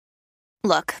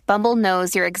Look, Bumble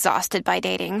knows you're exhausted by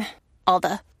dating. All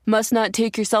the must not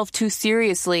take yourself too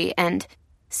seriously and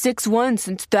 6'1"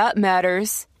 since that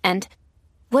matters. And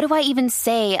what do I even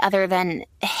say other than,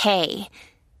 hey?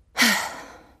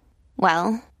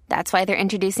 Well, that's why they're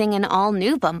introducing an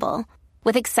all-new Bumble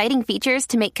with exciting features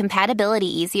to make compatibility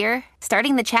easier,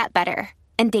 starting the chat better,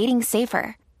 and dating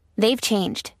safer. They've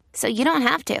changed, so you don't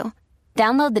have to.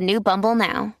 Download the new Bumble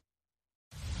now.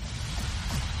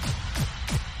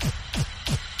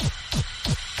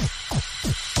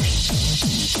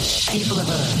 People of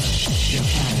Earth, your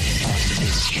planet has to be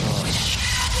destroyed.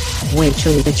 Ой,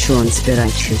 чё это чё он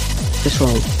спирачит? Ты шел.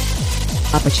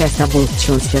 А по часа был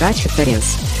чё он спирачит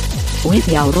тарес. Уит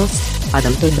я урос,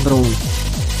 Адам тут добром.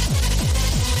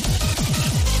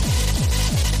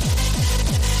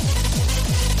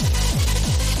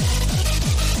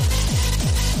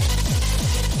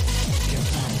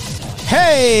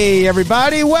 Hey,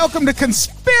 everybody. Welcome to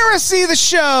Conspiracy the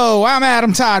Show. I'm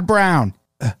Adam Todd Brown.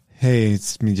 Hey,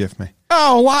 it's me, Jeff May.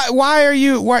 Oh, why are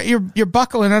you, you're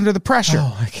buckling under the pressure?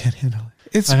 Oh, I can't handle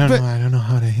it. I don't know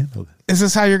how to handle it. Is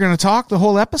this how you're going to talk the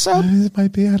whole episode? It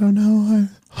might be, I don't know.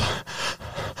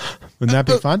 Wouldn't that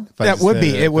be fun? It would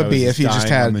be if you just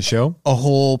had on the show a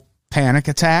whole panic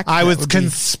attack. I was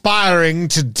conspiring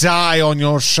to die on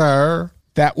your show.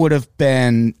 That would have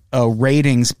been a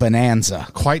ratings bonanza.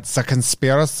 Quite the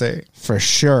conspiracy. For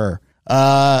sure.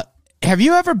 Have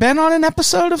you ever been on an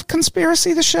episode of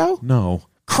Conspiracy the Show? No.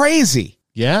 Crazy.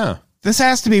 Yeah. This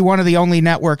has to be one of the only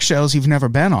network shows you've never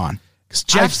been on. Because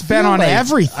Jeff's been on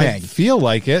everything. I feel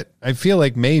like it. I feel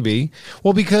like maybe.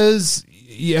 Well, because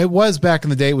it was back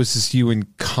in the day, it was just you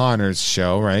and Connor's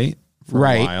show, right? For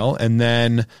a while. And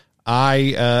then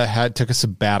I took a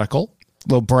sabbatical.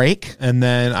 Little break. And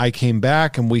then I came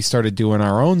back and we started doing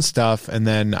our own stuff. And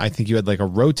then I think you had like a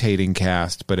rotating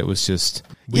cast, but it was just,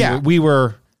 we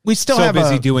were still so have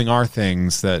busy doing our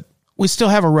things that. We still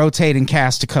have a rotating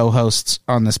cast of co-hosts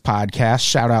on this podcast.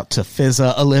 Shout out to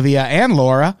Fizza, Olivia, and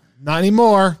Laura. Not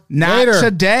anymore. Not later.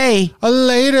 Today.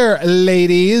 Later,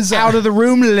 ladies. Out of the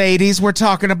room, ladies. We're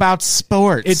talking about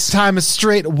sports. It's time a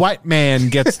straight white man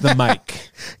gets the mic.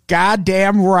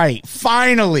 Goddamn right.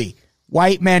 Finally.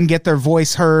 White men get their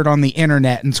voice heard on the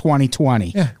internet in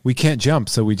 2020. Yeah, we can't jump,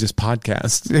 so we just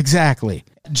podcast. Exactly.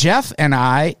 Jeff and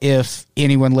I, if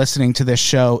anyone listening to this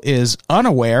show is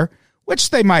unaware, which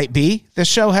they might be, the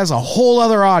show has a whole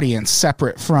other audience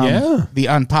separate from the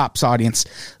Unpops audience.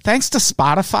 Thanks to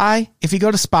Spotify. If you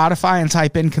go to Spotify and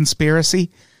type in conspiracy,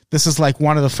 this is like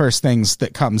one of the first things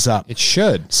that comes up. It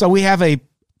should. So we have a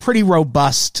pretty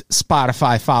robust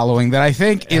Spotify following that I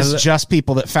think is just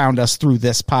people that found us through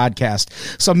this podcast.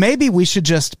 So maybe we should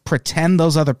just pretend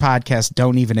those other podcasts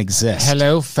don't even exist.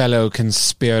 Hello, fellow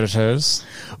conspirators.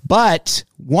 But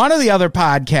one of the other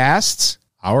podcasts,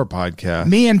 our podcast,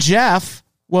 me and Jeff,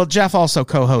 well, Jeff also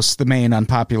co-hosts the main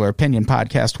Unpopular Opinion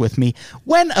podcast with me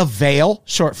when avail,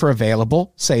 short for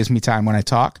available, saves me time when I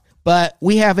talk. But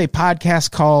we have a podcast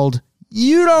called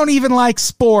You Don't Even Like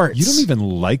Sports. You don't even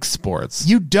like sports.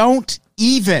 You don't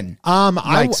even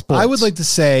like sports. I would like to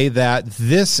say that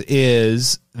this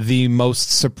is the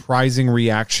most surprising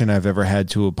reaction I've ever had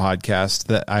to a podcast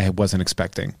that I wasn't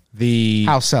expecting.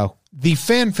 How so? The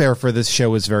fanfare for this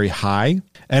show is very high,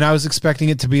 and I was expecting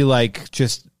it to be like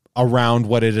just around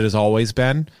what it has always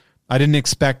been. I didn't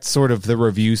expect sort of the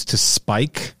reviews to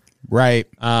spike. Right.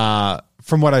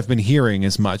 From what I've been hearing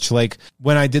as much. Like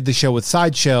when I did the show with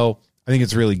Sideshow, I think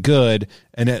it's really good,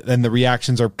 and the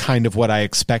reactions are kind of what I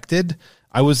expected.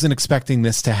 I wasn't expecting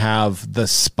this to have the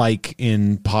spike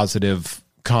in positive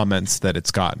comments that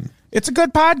it's gotten. It's a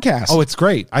good podcast. Oh, it's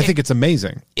great. I think it's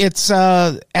amazing. It's,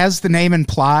 as the name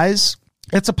implies,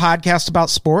 it's a podcast about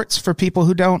sports for people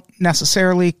who don't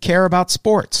necessarily care about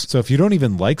sports. So if you don't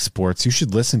even like sports, you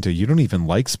should listen to You Don't Even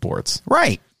Like Sports.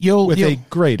 Right. With a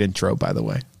great intro, by the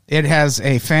way. It has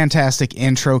a fantastic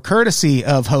intro courtesy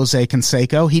of Jose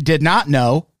Canseco. He did not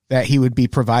know that he would be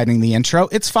providing the intro.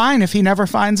 It's fine if he never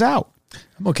finds out.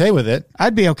 I'm okay with it.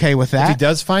 I'd be okay with that. If he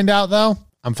does find out, though,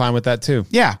 I'm fine with that, too.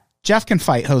 Yeah. Jeff can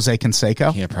fight Jose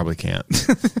Canseco. Yeah, probably can't.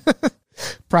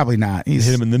 Probably not. He's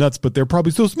hit him in the nuts, but they're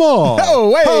probably so small.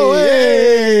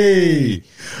 Hey!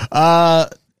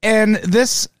 And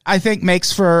this, I think,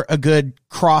 makes for a good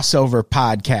crossover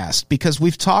podcast because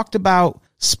we've talked about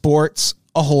sports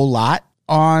a whole lot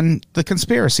on the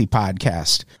Conspiracy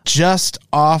podcast. Just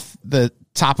off the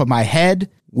top of my head,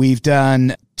 we've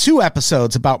done 2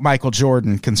 episodes about Michael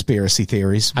Jordan conspiracy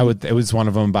theories. It was one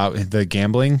of them about the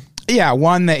gambling. Yeah,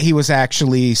 one that he was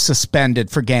actually suspended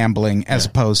for gambling as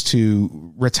opposed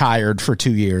to retired for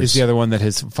 2 years. Is the other one that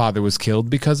his father was killed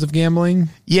because of gambling?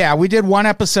 Yeah, we did one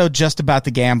episode just about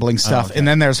the gambling stuff, and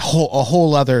then there's a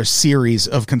whole other series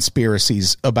of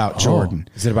conspiracies about Jordan.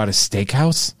 Is it about his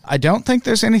steakhouse? I don't think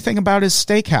there's anything about his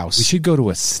steakhouse. We should go to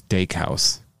a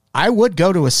steakhouse. I would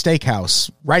go to a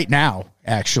steakhouse right now,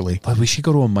 actually. But we should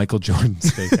go to a Michael Jordan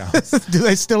steakhouse. Do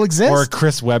they still exist? Or a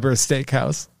Chris Webber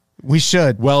steakhouse. We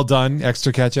should. Well done,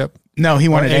 extra ketchup. No, he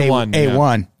wanted A1,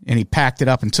 A1, and he packed it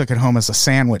up and took it home as a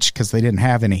sandwich because they didn't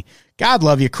have any. God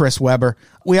love you, Chris Webber.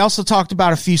 We also talked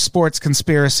about a few sports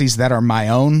conspiracies that are my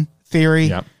own theory.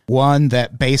 Yep. One,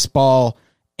 that baseball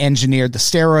engineered the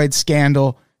steroid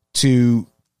scandal to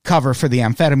cover for the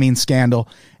amphetamine scandal,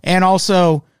 and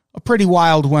also a pretty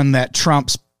wild one that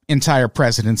Trump's entire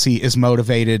presidency is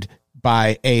motivated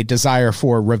by a desire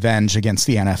for revenge against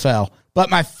the NFL. But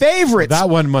my favorite... That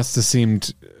one must have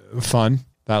seemed fun,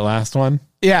 that last one.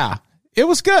 Yeah, it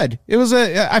was good.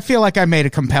 I feel like I made a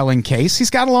compelling case. He's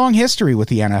got a long history with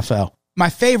the NFL. My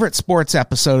favorite sports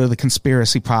episode of the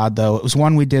Conspiracy Pod, though, it was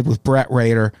one we did with Brett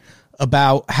Rader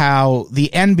about how the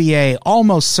NBA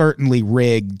almost certainly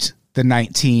rigged the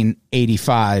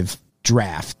 1985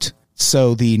 draft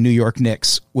so the New York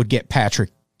Knicks would get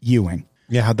Patrick Ewing.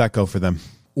 Yeah, how'd that go for them?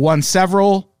 Won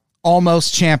several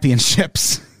almost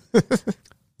championships. A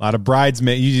lot of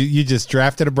bridesmaid. You just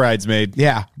drafted a bridesmaid.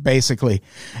 Yeah, basically.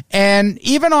 And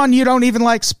even on You Don't Even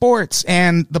Like Sports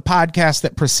and the podcast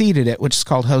that preceded it, which is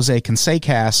called Jose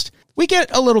Cansecast, we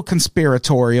get a little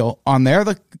conspiratorial on there.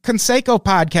 The Canseco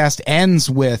podcast ends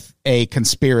with a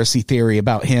conspiracy theory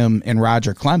about him and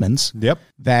Roger Clemens. Yep.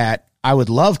 That I would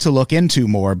love to look into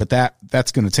more, but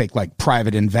that's going to take like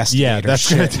private investigator. Yeah,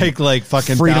 that's going to take like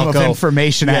fucking Freedom of Balco.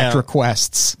 Information Act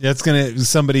requests. That's going to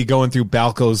somebody going through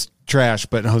Balco's trash,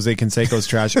 but Jose Canseco's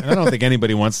trash. And I don't think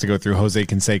anybody wants to go through Jose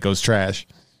Canseco's trash.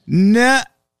 Nah,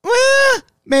 well,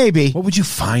 maybe. What would you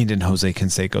find in Jose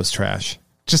Canseco's trash?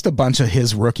 Just a bunch of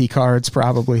his rookie cards,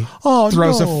 probably. Oh,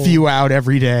 Throws no. a few out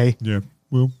every day. Yeah.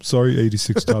 Well, sorry,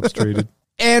 86 tops traded.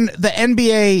 And the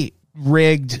NBA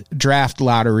rigged draft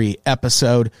lottery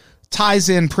episode ties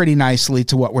in pretty nicely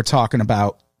to what we're talking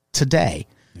about today,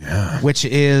 which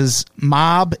is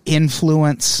mob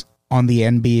influence on the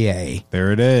NBA.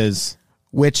 There it is.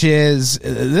 Which is,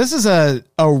 this is a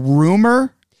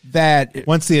rumor that...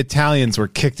 Once the Italians were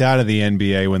kicked out of the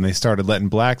NBA when they started letting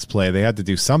blacks play, they had to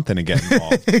do something to get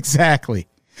involved. Exactly.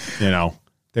 You know,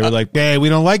 they were like, hey, we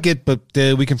don't like it, but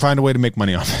we can find a way to make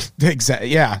money off it. Exactly.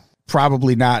 Yeah.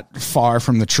 Probably not far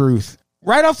from the truth.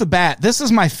 Right off the bat, this is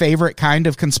my favorite kind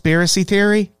of conspiracy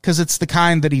theory because it's the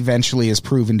kind that eventually is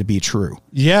proven to be true.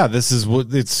 Yeah, this is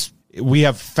what it's. We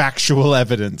have factual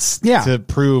evidence to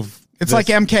prove. It's like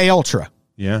MK Ultra.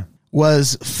 Yeah.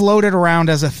 Was floated around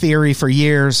as a theory for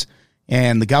years,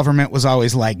 and the government was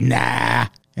always like, nah.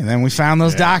 And then we found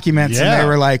those documents, and they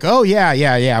were like, oh,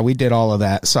 yeah, we did all of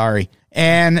that. Sorry.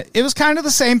 And it was kind of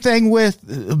the same thing with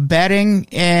betting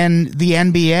and the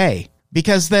NBA,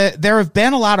 because there have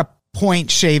been a lot of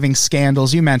point shaving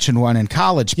scandals. You mentioned one in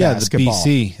college basketball.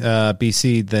 The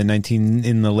BC,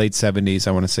 in the late 70s,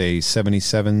 I want to say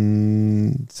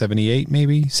 77, 78,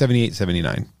 maybe 78,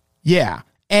 79. Yeah.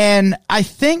 And I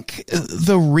think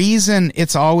the reason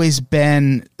it's always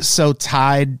been so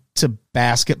tied to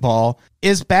basketball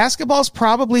is basketball's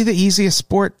probably the easiest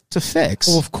sport to fix.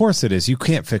 Well, of course it is. You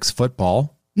can't fix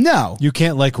football. No. You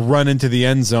can't like run into the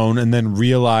end zone and then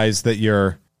realize that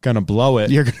you're going to blow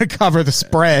it. You're going to cover the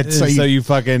spread. So you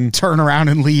fucking turn around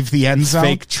and leave the end zone.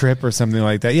 Fake trip or something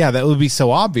like that. Yeah, that would be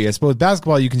so obvious. But with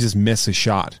basketball, you can just miss a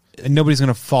shot. And nobody's going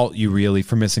to fault you really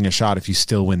for missing a shot if you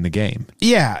still win the game.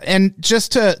 Yeah. And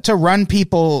just to run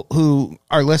people who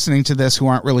are listening to this who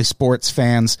aren't really sports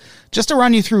fans, just to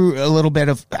run you through a little bit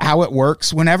of how it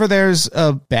works. Whenever there's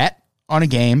a bet on a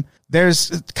game, there's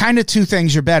kind of two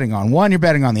things you're betting on. One, you're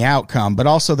betting on the outcome, but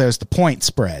also there's the point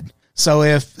spread. So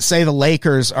if, say, the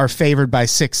Lakers are favored by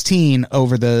 16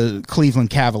 over the Cleveland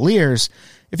Cavaliers,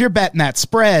 if you're betting that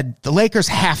spread, the Lakers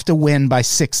have to win by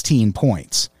 16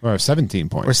 points. Or 17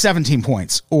 points. Or 17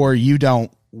 points, or you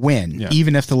don't win,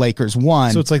 even if the Lakers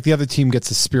won. So it's like the other team gets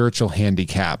a spiritual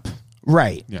handicap.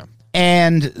 Right. Yeah.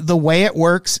 And the way it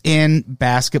works in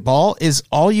basketball is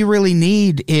all you really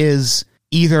need is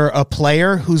either a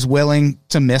player who's willing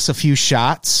to miss a few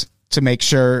shots to make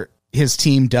sure his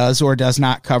team does or does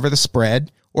not cover the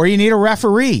spread, or you need a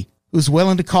referee who's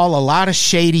willing to call a lot of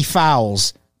shady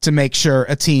fouls to make sure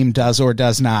a team does or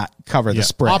does not cover the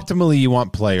spread. Optimally, you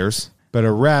want players, but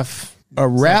a ref,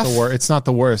 it's not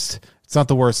the worst. It's not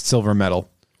the worst silver medal.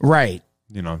 Right.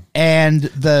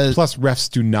 And plus refs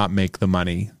do not make the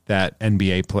money that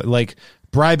NBA play, like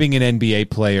bribing an NBA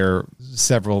player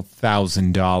several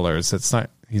 $1,000s. That's not,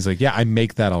 he's like, yeah, I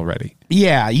make that already.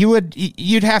 Yeah,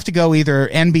 you'd have to go either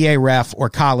NBA ref or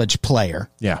college player.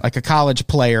 Yeah. Like a college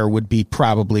player would be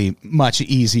probably much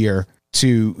easier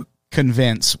to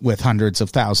convince with hundreds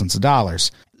of thousands of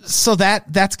dollars. So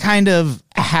that's kind of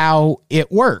how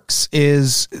it works,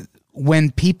 is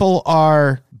when people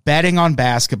are betting on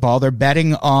basketball, they're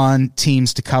betting on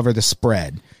teams to cover the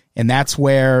spread. And that's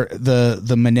where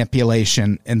the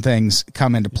manipulation and things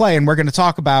come into play. And we're going to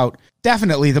talk about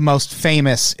definitely the most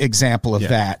famous example of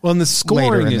that. Well, and the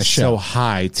scoring in is the show. so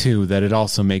high, too, that it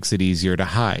also makes it easier to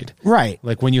hide. Right.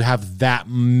 Like when you have that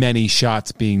many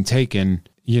shots being taken,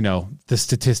 the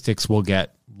statistics will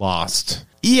get lost.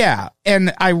 Yeah.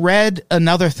 And I read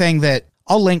another thing that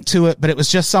I'll link to it, but it was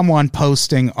just someone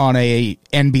posting on a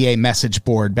NBA message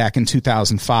board back in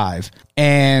 2005.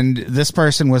 And this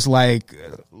person was like,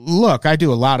 look, I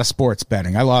do a lot of sports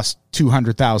betting. I lost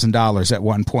 $200,000 at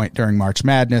one point during March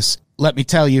Madness. Let me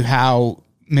tell you how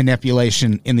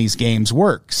manipulation in these games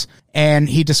works. And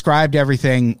he described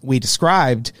everything we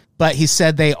described, but he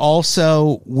said they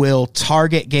also will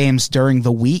target games during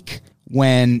the week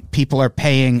when people are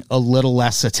paying a little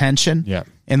less attention. Yeah.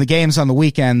 And the games on the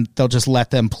weekend, they'll just let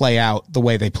them play out the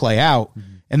way they play out.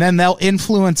 Mm-hmm. And then they'll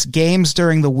influence games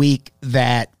during the week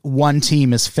that one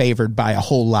team is favored by a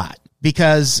whole lot.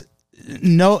 Because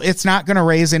it's not going to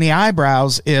raise any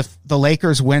eyebrows if the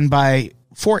Lakers win by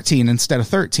 14 instead of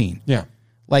 13. Yeah.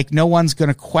 Like, no one's going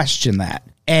to question that.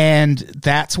 And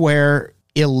that's where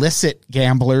illicit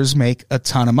gamblers make a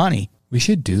ton of money. We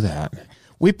should do that.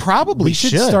 We probably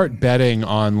should start betting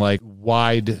on like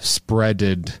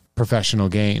widespreaded professional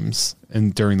games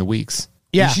and during the weeks.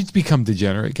 Yeah. We should become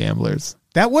degenerate gamblers.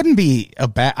 That wouldn't be a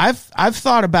bad. I've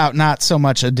thought about not so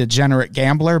much a degenerate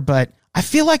gambler, but I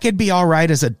feel like it'd be all right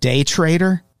as a day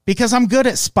trader because I'm good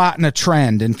at spotting a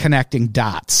trend and connecting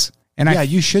dots. And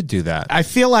you should do that. I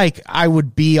feel like I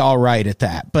would be all right at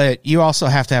that, but you also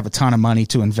have to have a ton of money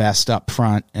to invest up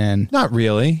front. And not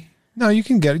really. No, you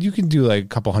can do like a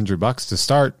couple $100 to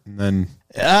start, and then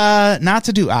not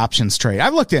to do options trade.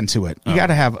 I've looked into it. You got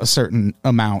to have a certain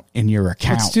amount in your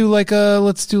account. Let's do like a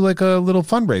little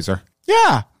fundraiser.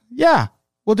 Yeah.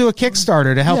 We'll do a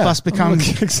Kickstarter to help us become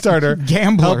Kickstarter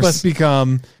gamblers. Help us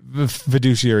become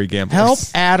fiduciary gamblers. Help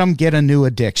Adam get a new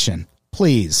addiction,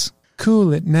 please.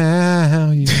 Cool it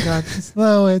now. You got to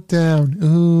slow it down.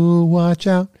 Ooh, watch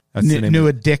out. That's the name new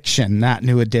of it. addiction, not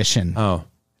new addition. Oh.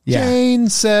 Yeah. Jane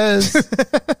says,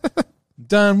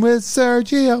 done with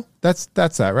Sergio. That's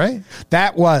that, right?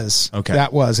 That was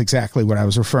exactly what I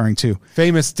was referring to.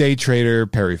 Famous day trader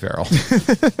Perry Farrell.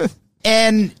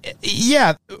 And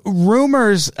yeah,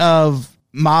 rumors of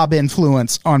mob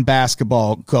influence on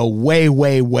basketball go way,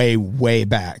 way, way, way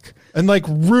back. And like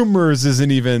rumors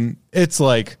isn't even, it's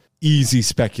like easy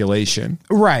speculation.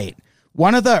 Right.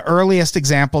 One of the earliest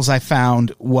examples I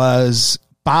found was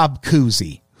Bob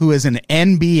Cousy, who is an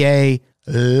NBA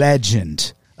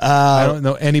legend. I don't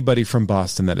know anybody from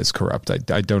Boston that is corrupt.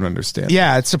 I don't understand.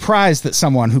 Yeah, it's surprised that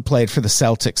someone who played for the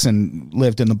Celtics and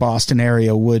lived in the Boston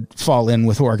area would fall in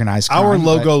with organized crime. Our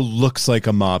logo looks like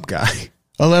a mob guy.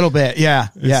 A little bit, yeah.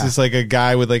 It's just like a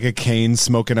guy with like a cane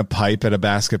smoking a pipe at a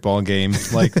basketball game.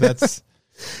 Like that's...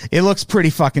 It looks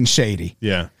pretty fucking shady.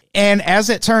 Yeah. And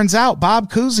as it turns out,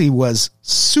 Bob Cousy was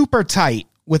super tight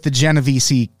with the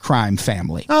Genovese crime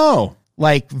family. Oh.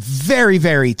 Like very,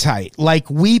 very tight. Like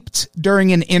weeped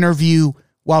during an interview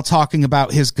while talking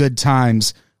about his good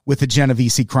times with the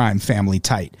Genovese crime family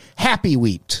tight. Happy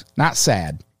weeped, not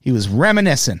sad. He was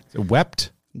reminiscent.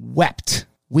 Wept? Wept.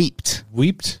 Weeped.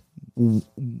 Weeped?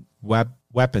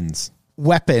 Weapons.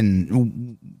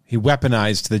 Weapon. He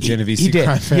weaponized the Genovese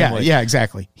crime family. Yeah,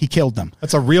 exactly. He killed them.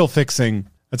 That's a real fixing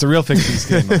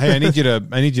scandal. Hey, I need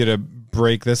you to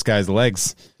break this guy's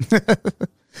legs.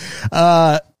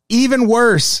 Even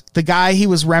worse, the guy he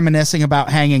was reminiscing about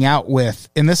hanging out with,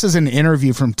 and this is an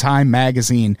interview from Time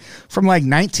magazine from like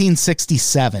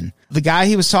 1967. The guy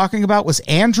he was talking about was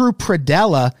Andrew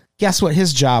Pradella. Guess what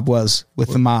his job was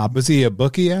with the mob? Was he a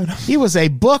bookie, Adam? He was a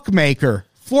bookmaker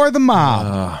for the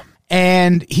mob.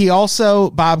 And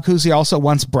Bob Cousy also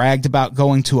once bragged about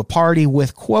going to a party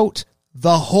with, quote,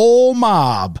 the whole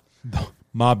mob.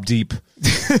 Mob deep.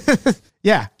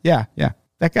 Yeah.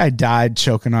 That guy died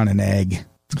choking on an egg.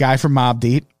 The guy from Mobb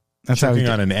Deep. That's choking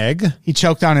on an egg? He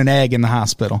choked on an egg in the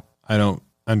hospital. I don't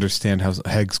understand how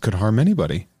eggs could harm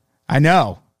anybody. I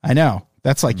know.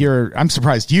 That's like I'm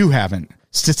surprised you haven't.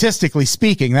 Statistically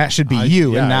speaking, that should be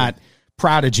you and not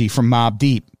Prodigy from Mobb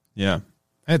Deep. Yeah.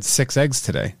 I had 6 eggs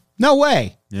today. No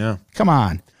way. Yeah. Come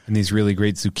on. And these really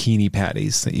great zucchini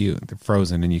patties they're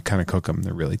frozen and you kind of cook them.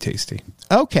 They're really tasty.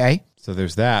 Okay. So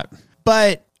there's that.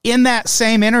 But in that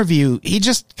same interview, he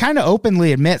just kind of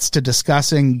openly admits to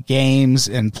discussing games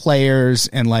and players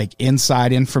and like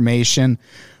inside information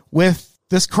with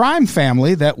this crime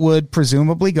family that would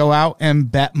presumably go out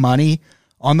and bet money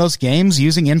on those games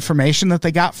using information that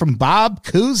they got from Bob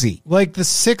Cousy. Like the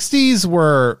 60s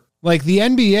were like the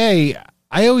NBA.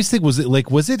 I always think, was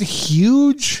it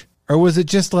huge or was it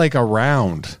just like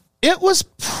around? It was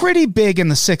pretty big in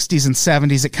the 60s and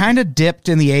 70s. It kind of dipped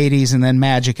in the 80s and then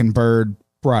Magic and Bird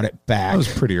brought it back. That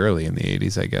was pretty early in the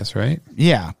 80s, I guess, right?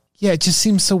 Yeah. Yeah, it just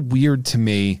seems so weird to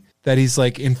me that he's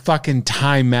like in fucking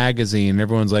Time magazine.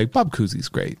 Everyone's like, Bob Cousy's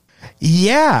great.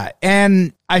 Yeah,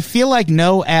 and I feel like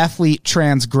no athlete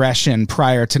transgression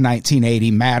prior to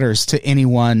 1980 matters to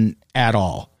anyone at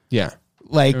all. Yeah.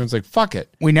 Like, Everyone's like, fuck it.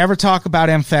 we never talk about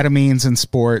amphetamines in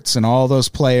sports and all those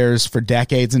players for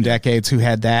decades and decades who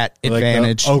had that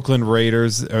advantage. Like the Oakland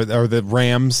Raiders or the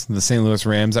Rams, the St. Louis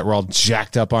Rams that were all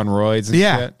jacked up on roids and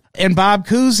shit. And Bob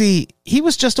Cousy, he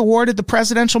was just awarded the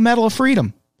Presidential Medal of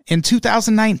Freedom in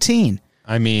 2019.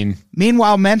 I mean,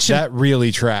 Meanwhile, mentioned that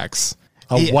really tracks.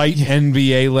 A white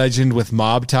NBA legend with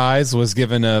mob ties was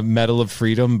given a Medal of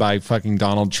Freedom by fucking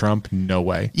Donald Trump. No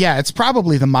way. Yeah, it's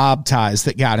probably the mob ties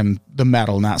that got him the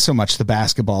medal, not so much the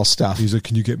basketball stuff. He's like,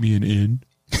 can you get me an in?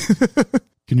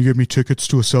 Can you get me tickets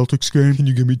to a Celtics game? Can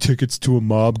you give me tickets to a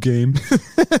mob game?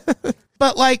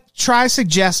 But like, try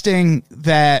suggesting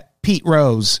that Pete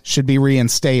Rose should be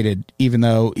reinstated, even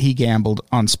though he gambled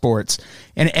on sports.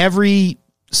 And every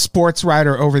sports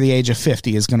writer over the age of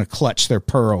 50 is going to clutch their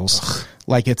pearls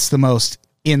like it's the most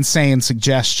insane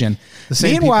suggestion. The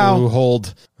same Meanwhile, people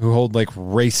who hold like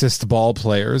racist ball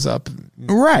players up,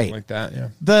 right, like that. Yeah,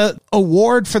 the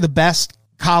award for the best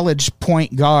college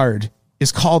point guard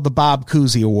is called the Bob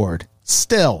Cousy Award.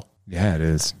 Still, yeah, it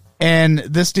is. And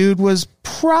this dude was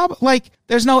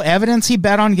there's no evidence he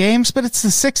bet on games, but it's the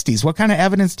 60s. What kind of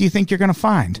evidence do you think you're going to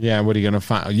find? Yeah, what are you going to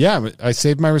find? Yeah, I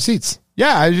saved my receipts.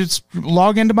 Yeah, I just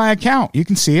log into my account. You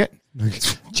can see it.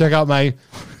 Check out my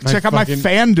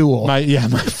FanDuel. My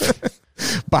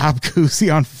Bob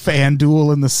Cousy on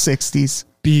FanDuel in the 60s.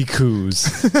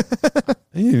 B-Coos.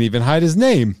 He didn't even hide his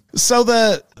name. So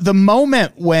the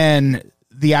moment when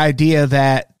the idea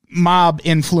that mob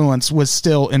influence was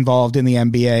still involved in the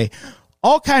NBA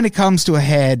all kind of comes to a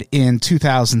head in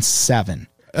 2007.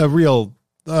 A real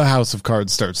house of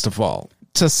cards starts to fall,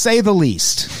 to say the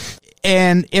least.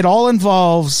 And it all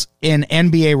involves an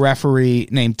NBA referee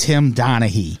named Tim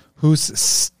Donaghy. Who's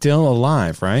still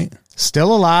alive, right?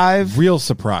 Still alive. Real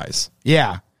surprise.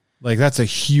 Yeah. Like, that's a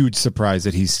huge surprise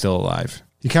that he's still alive.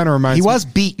 He kind of reminds me. He was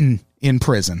beaten in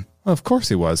prison. Well, of course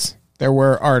he was. There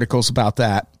were articles about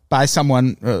that by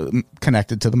someone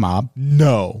connected to the mob.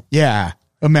 No. Yeah.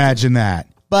 Imagine that.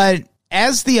 But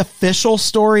as the official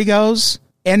story goes,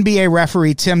 NBA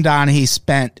referee Tim Donaghy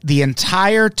spent the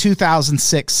entire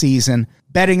 2006 season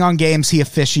betting on games he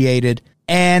officiated,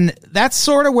 and that's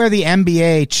sort of where the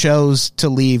NBA chose to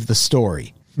leave the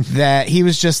story. That he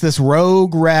was just this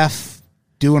rogue ref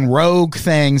doing rogue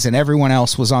things, and everyone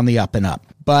else was on the up and up.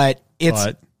 But it's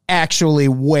actually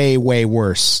way, way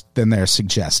worse than they're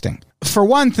suggesting. For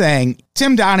one thing,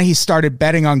 Tim Donaghy started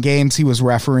betting on games he was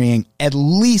refereeing at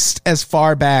least as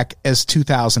far back as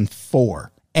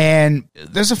 2004. And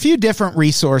there's a few different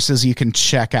resources you can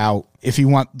check out if you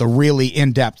want the really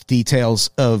in-depth details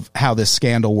of how this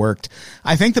scandal worked.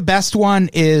 I think the best one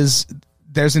is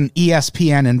there's an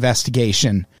ESPN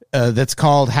investigation that's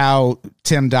called How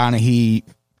Tim Donaghy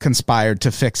Conspired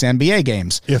to Fix NBA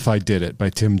Games. If I Did It by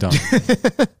Tim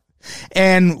Donaghy.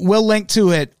 And we'll link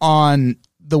to it on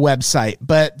the website.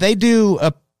 But they do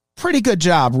a pretty good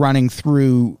job running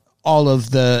through all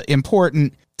of the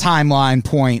important timeline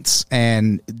points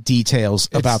and details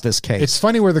about this case. It's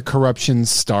funny where the corruption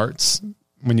starts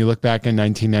when you look back in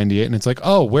 1998 and it's like,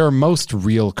 oh, where most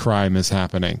real crime is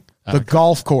happening. The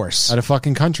golf course. At a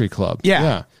fucking country club.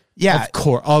 Yeah.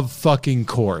 Of fucking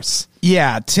course.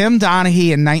 Yeah. Tim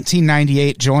Donaghy in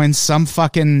 1998 joins some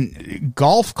fucking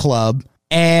golf club,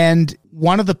 and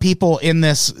one of the people in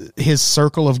his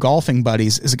circle of golfing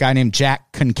buddies is a guy named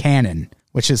Jack Concannon,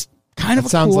 which is kind of a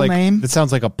cool name. It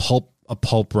sounds like a pulp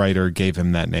writer gave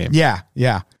him that name. Yeah.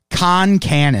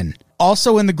 Concannon.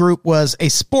 Also in the group was a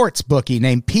sports bookie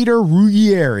named Peter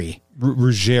Ruggieri.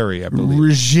 Ruggieri, I believe.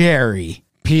 Ruggieri.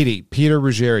 Peter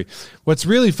Ruggieri. What's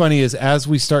really funny is as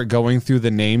we start going through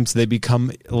the names, they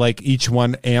become like each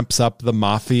one amps up the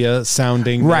mafia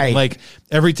sounding. Right. Like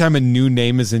every time a new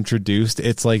name is introduced,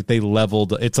 it's like they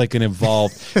leveled. It's like an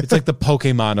evolved. It's like the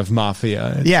Pokemon of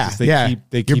mafia. It's Yeah, just they yeah.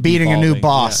 keep You're beating a new evolving.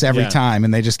 boss Yeah, every yeah. time,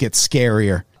 and they just get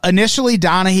scarier. Initially,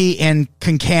 Donaghy and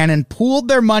Concannon pooled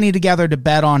their money together to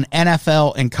bet on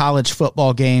NFL and college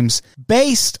football games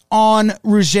based on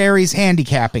Ruggieri's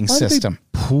handicapping Why did they system.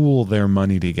 pool their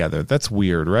money together. That's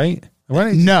weird, right?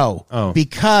 Why did- No, Oh.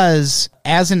 because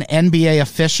as an NBA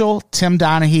official, Tim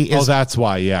Donaghy Oh, is that's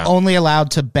why. Yeah. only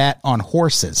allowed to bet on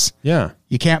horses. Yeah.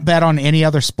 You can't bet on any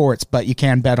other sports, but you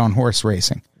can bet on horse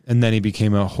racing. And then he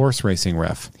became a horse racing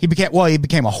ref. He became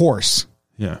a horse.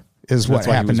 Yeah. Is what That's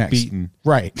why happened he was next. beaten.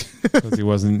 Right. Because he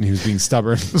was being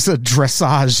stubborn. It was a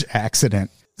dressage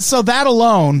accident. So that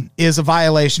alone is a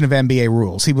violation of NBA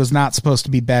rules. He was not supposed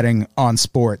to be betting on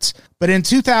sports. But in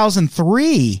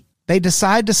 2003, they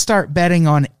decide to start betting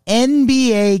on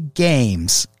NBA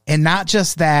games. And not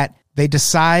just that, they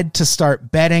decide to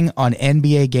start betting on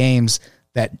NBA games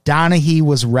that Donaghy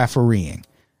was refereeing.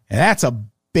 And that's a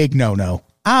big no-no,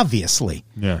 obviously.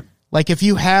 Yeah. Like if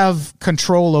you have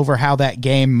control over how that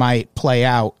game might play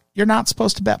out, you're not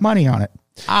supposed to bet money on it.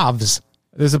 Obvs.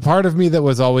 There's a part of me that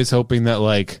was always hoping that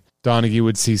like Donaghy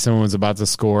would see someone was about to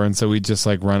score, and so he'd just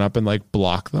like run up and like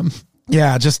block them.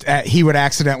 Yeah, just he would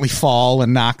accidentally fall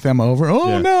and knock them over. Oh,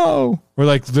 Yeah. no. Or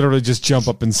like literally just jump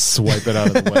up and swipe it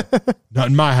out of the way. Not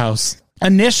in my house.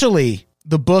 Initially,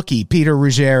 the bookie, Peter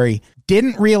Ruggieri,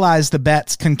 didn't realize the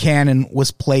bets Concannon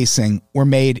was placing were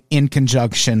made in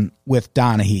conjunction with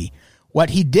Donaghy. What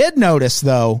he did notice,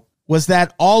 though, was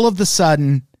that all of the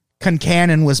sudden,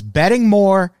 Concannon was betting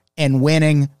more and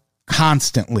winning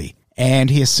constantly. And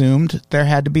he assumed there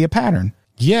had to be a pattern.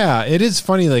 Yeah, it is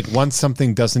funny. Like once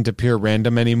something doesn't appear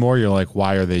random anymore, you're like,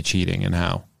 why are they cheating and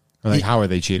how? Or like, how are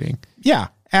they cheating? Yeah,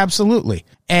 absolutely.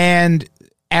 And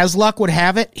as luck would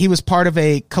have it, he was part of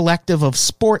a collective of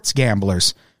sports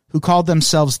gamblers who called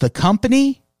themselves the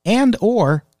Company and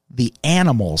or the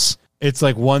Animals. It's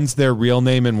like one's their real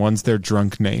name and one's their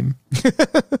drunk name.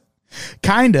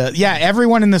 Kinda. Yeah,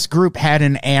 everyone in this group had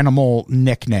an animal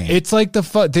nickname. It's like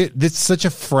it's such a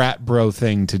frat bro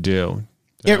thing to do.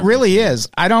 It really is.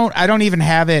 I don't even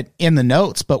have it in the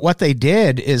notes, but what they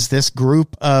did is this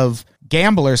group of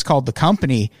gamblers called the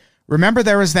Company. Remember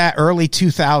there was that early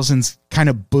 2000s kind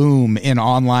of boom in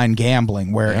online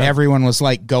gambling where everyone was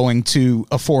like going to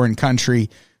a foreign country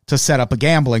to set up a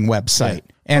gambling website.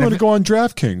 I'm And going to go on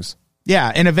DraftKings.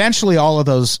 yeah, and eventually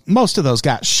most of those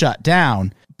got shut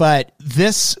down. But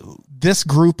this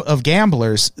group of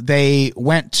gamblers, they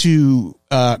went to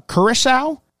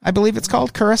Curacao, I believe it's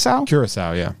called Curacao,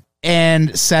 Yeah.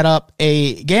 and set up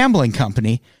a gambling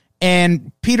company.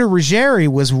 And Peter Ruggieri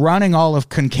was running all of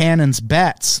Concannon's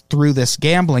bets through this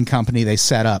gambling company they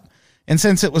set up. And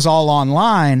since it was all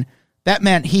online, that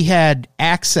meant he had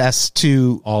access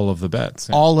to All of the bets.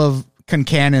 Yeah. all of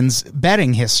Concannon's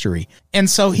betting history. And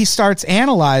so he starts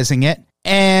analyzing it.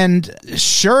 And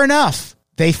sure enough,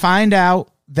 they find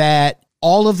out that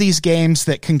all of these games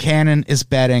that Concannon is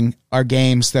betting are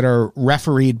games that are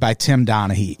refereed by Tim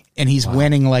Donaghy. And he's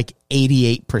winning like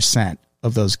 88%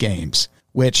 of those games,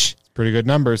 which Pretty good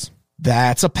numbers.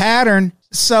 that's a pattern.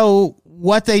 So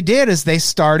what they did is they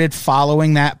started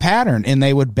following that pattern, and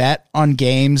they would bet on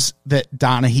games that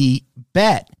Donaghy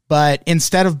bet. But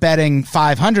instead of betting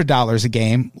 $500 a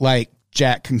game like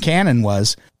Jack Concannon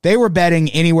was, they were betting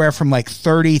anywhere from like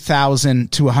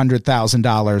 $30,000 to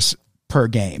 $100,000 per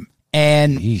game.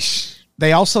 And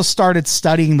they also started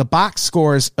studying the box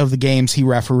scores of the games he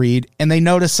refereed, and they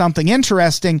noticed something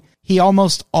interesting. He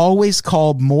almost always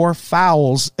called more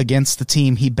fouls against the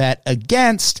team he bet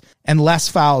against and less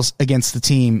fouls against the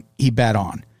team he bet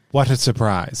on. What a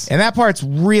surprise. And that part's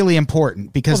really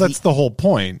important because Well, that's the whole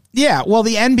point. the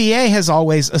NBA has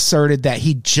always asserted that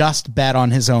he just bet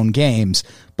on his own games,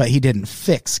 but he didn't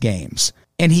fix games.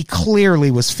 And he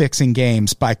clearly was fixing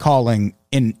games by calling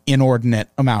an inordinate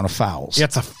amount of fouls.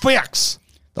 It's a fix.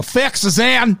 The fix is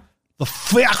in. The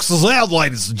fix is in,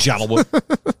 ladies and gentlemen.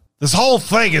 This whole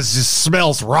thing just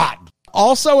smells rotten.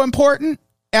 Also important,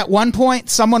 at one point,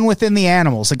 someone within the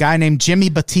Animals, a guy named Jimmy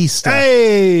Batista.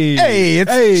 Hey,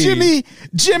 It's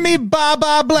Jimmy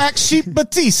Baba Black Sheep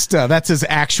Batista. That's his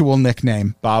actual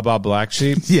nickname. Baba Black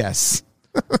Sheep. Yes.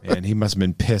 And he must have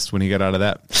been pissed when he got out of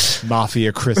that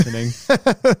mafia christening.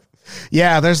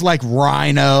 Yeah, there's like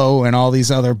Rhino and all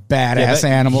these other badass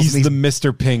animals. He's the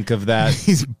Mr. Pink of that.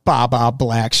 He's Baba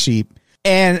Black Sheep.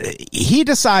 And he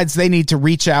decides they need to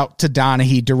reach out to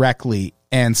Donaghy directly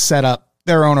and set up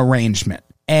their own arrangement.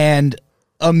 And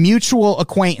a mutual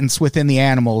acquaintance within the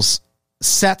Animals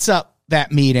sets up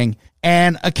that meeting,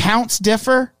 and accounts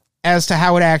differ as to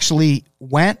how it actually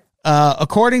went.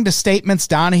 According to statements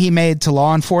Donaghy made to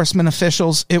law enforcement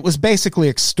officials, it was basically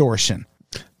extortion.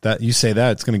 That you say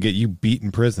that, it's going to get you beat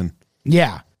in prison.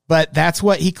 Yeah, but that's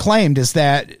what he claimed, is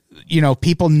that,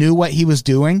 people knew what he was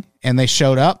doing and they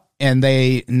showed up, and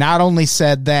they not only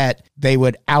said that they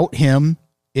would out him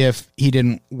if he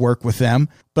didn't work with them,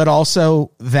 but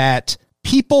also that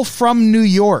people from New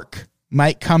York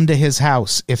might come to his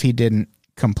house if he didn't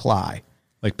comply.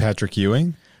 Like Patrick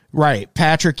Ewing? Right.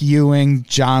 Patrick Ewing,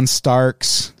 John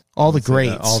Starks, all the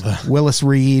greats, Willis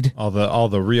Reed. All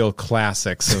the real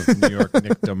classics of New York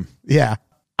nickdom. Yeah.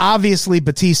 Obviously,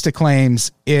 Batista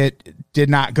claims it did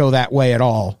not go that way at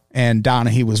all, and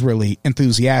Donaghy was really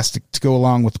enthusiastic to go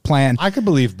along with the plan. I could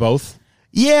believe both.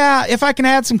 Yeah, if I can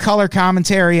add some color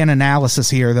commentary and analysis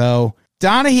here, though,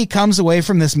 Donaghy comes away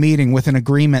from this meeting with an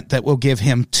agreement that will give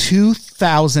him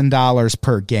 $2,000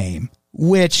 per game,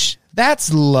 which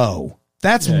that's low.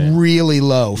 That's really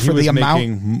low for the amount.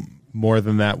 Making more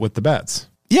than that with the bets.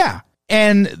 Yeah.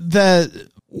 And the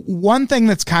one thing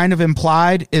that's kind of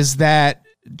implied is that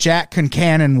Jack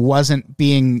Concannon wasn't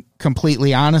being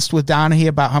completely honest with Donaghy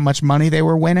about how much money they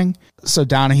were winning. So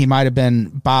Donaghy might have been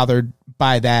bothered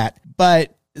by that.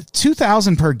 But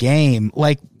 $2,000 per game,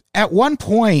 like at one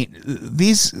point,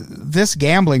 this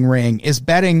gambling ring is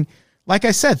betting, like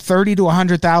I said, $30,000 to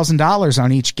 $100,000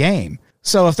 on each game.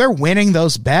 So if they're winning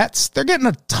those bets, they're getting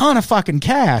a ton of fucking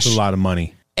cash. It's a lot of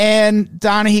money. And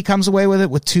Donaghy comes away with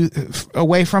it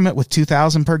away from it with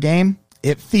 $2,000 per game.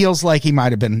 It feels like he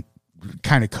might have been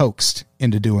kind of coaxed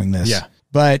into doing this. Yeah.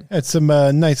 But it's some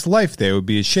nice life there. It would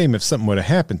be a shame if something would have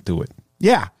happened to it.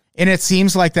 Yeah. And it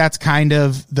seems like that's kind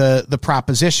of the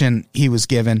proposition he was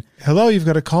given. Hello, you've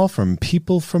got a call from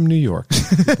people from New York.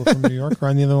 People from New York are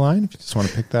on the other line. If you just want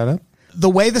to pick that up. The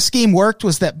way the scheme worked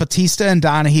was that Batista and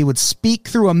Donaghy would speak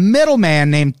through a middleman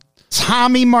named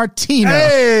Tommy Martino.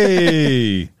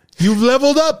 Hey, you've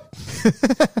leveled up.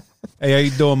 Hey, how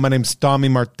you doing? My name's Tommy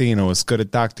Martino. It's good to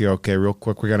talk to you. Okay, real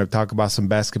quick, we're going to talk about some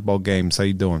basketball games. How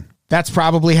you doing? That's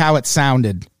probably how it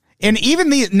sounded. And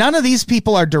even none of these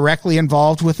people are directly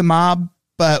involved with the mob,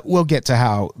 but we'll get to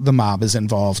how the mob is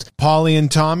involved. Paulie and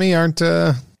Tommy aren't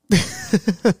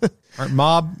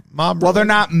mob. Well, they're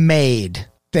not made.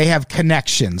 They have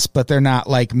connections, but they're not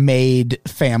like made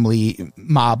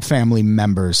mob family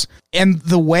members. And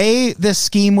the way this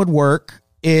scheme would work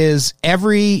is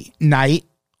every night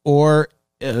or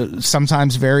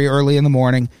sometimes very early in the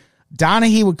morning,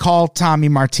 Donaghy would call Tommy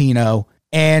Martino.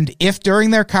 And if during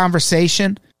their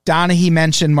conversation, Donaghy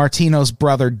mentioned Martino's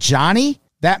brother, Johnny,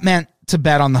 that meant to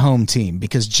bet on the home team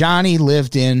because Johnny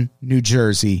lived in New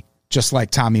Jersey, just like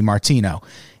Tommy Martino.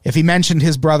 If he mentioned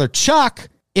his brother, Chuck,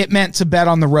 it meant to bet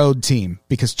on the road team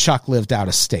because Chuck lived out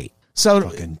of state. So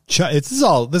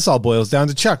this all boils down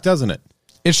to Chuck, doesn't it?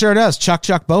 It sure does. Chuck,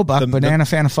 Bobuck, banana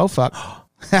fan of faux fuck.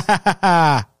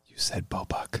 You said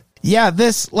Bobuck. Yeah,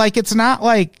 it's not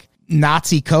like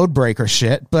Nazi code breaker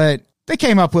shit, but they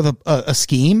came up with a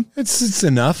scheme. It's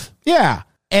enough. Yeah.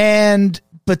 And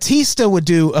Batista would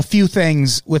do a few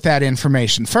things with that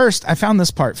information. First, I found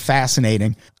this part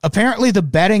fascinating. Apparently,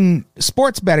 the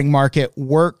sports betting market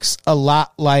works a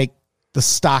lot like the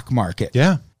stock market.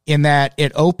 Yeah. In that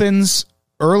it opens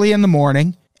early in the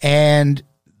morning and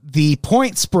the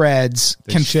point spreads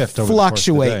can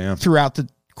fluctuate throughout the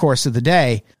course of the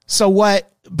day. So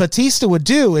what Batista would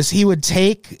do is he would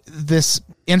take this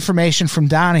information from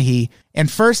Donaghy, and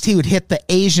first he would hit the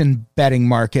Asian betting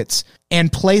markets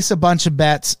and place a bunch of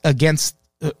bets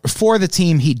for the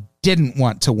team he didn't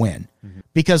want to win. Mm-hmm.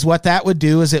 Because what that would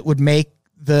do is it would make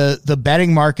the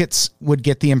betting markets would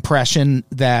get the impression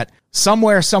that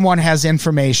somewhere someone has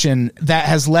information that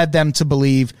has led them to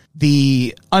believe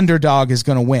the underdog is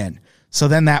going to win. So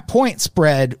then that point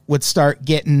spread would start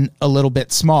getting a little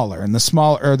bit smaller, and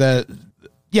smaller.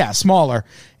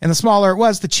 And the smaller it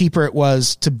was, the cheaper it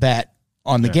was to bet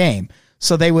on the game.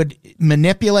 So they would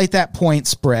manipulate that point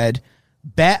spread,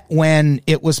 bet when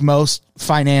it was most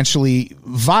financially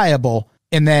viable,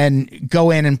 and then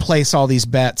go in and place all these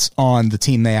bets on the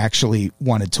team they actually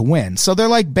wanted to win. So they're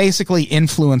like basically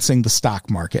influencing the stock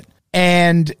market.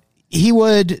 And he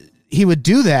would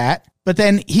do that, but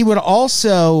then he would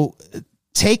also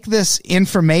take this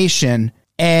information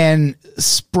and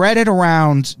spread it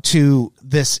around to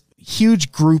this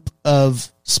huge group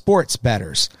of sports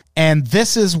bettors. And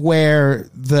this is where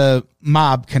the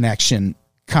mob connection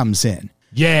comes in.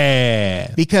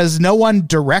 Yeah. Because no one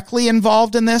directly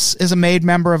involved in this is a made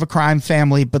member of a crime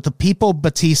family, but the people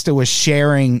Batista was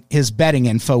sharing his betting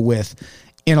info with,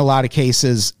 in a lot of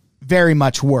cases, very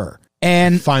much were.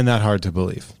 And Find that hard to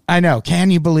believe. I know.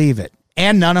 Can you believe it?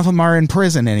 And none of them are in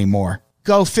prison anymore.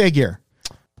 Go figure.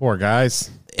 Poor guys.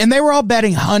 And they were all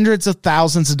betting hundreds of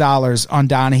thousands of dollars on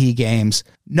Donaghy games.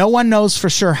 No one knows for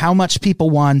sure how much people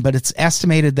won, but it's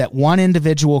estimated that one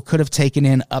individual could have taken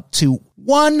in up to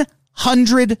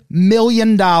 $100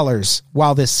 million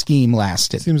while this scheme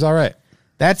lasted. Seems all right.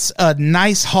 That's a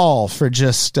nice haul for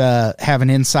just having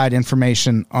inside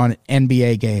information on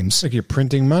NBA games. It's like you're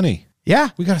printing money. Yeah,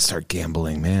 We got to start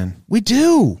gambling, man. we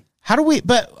do. How do we?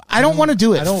 But I don't want to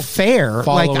do it fair.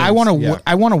 Like I want to.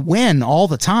 I want to win all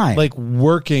the time. Like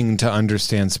working to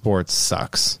understand sports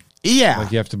sucks. yeah,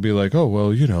 Like you have to be like, oh,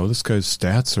 well, this guy's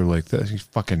stats are like that. You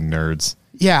fucking nerds.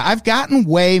 yeah. I've gotten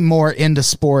way more into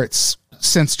sports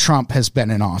since Trump has been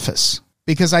in office.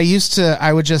 Because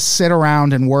I would just sit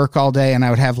around and work all day, and I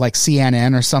would have like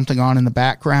CNN or something on in the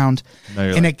background,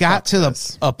 and it got to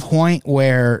a point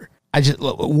where I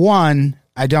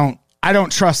don't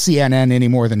trust CNN any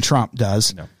more than Trump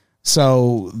does. No.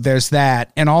 So there's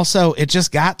that. And also it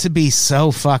just got to be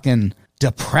so fucking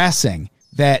depressing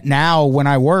that now when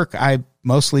I work, I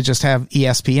mostly just have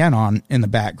ESPN on in the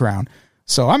background.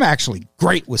 So I'm actually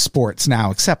great with sports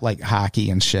now, except like hockey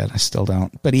and shit. I still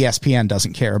don't. But ESPN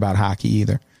doesn't care about hockey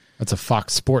either. That's a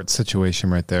Fox Sports situation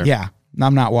right there. Yeah.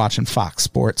 I'm not watching Fox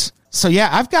Sports. So yeah,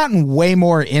 I've gotten way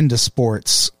more into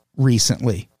sports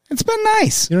recently. It's been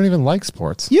nice. You don't even like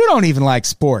sports. You don't even like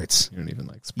sports. You don't even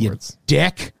like You sports.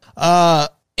 dick.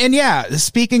 And yeah,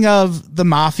 speaking of the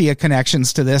mafia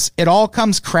connections to this, it all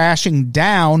comes crashing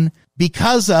down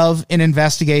because of an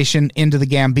investigation into the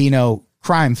Gambino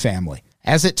crime family.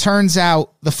 As it turns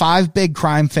out, the 5 big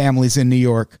crime families in New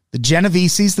York, the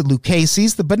Genoveses, the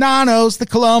Luccheses, the Bonanos, the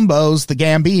Colombos, the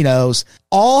Gambinos,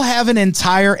 all have an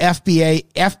entire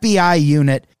FBI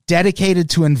unit dedicated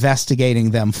to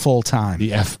investigating them full time. The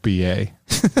FBA.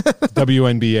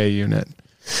 WNBA unit.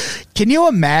 Can you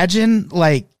imagine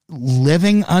like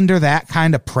living under that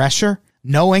kind of pressure,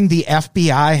 knowing the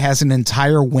FBI has an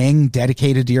entire wing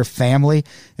dedicated to your family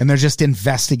and they're just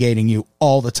investigating you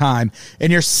all the time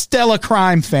and you're still a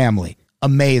crime family?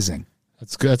 Amazing.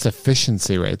 That's good. That's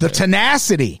efficiency right The there.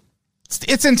 tenacity.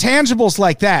 It's intangibles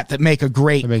like that make a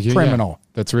great criminal.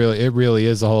 Yeah. It really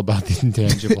is all about the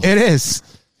intangibles. It is.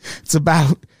 It's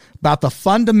about the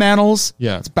fundamentals.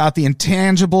 Yeah. It's about the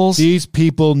intangibles. These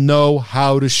people know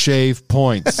how to shave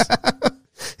points.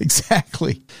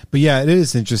 Exactly. But yeah, it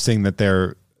is interesting that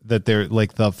they're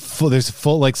like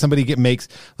like somebody makes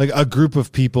like a group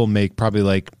of people make probably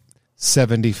like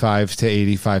 $75,000 to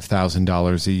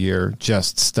 $85,000 a year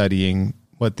just studying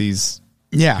what these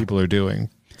people are doing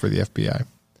for the FBI.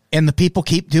 And the people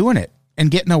keep doing it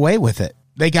and getting away with it.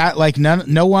 They got like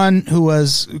no one who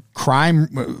was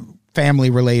crime family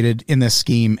related in this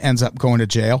scheme ends up going to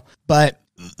jail. But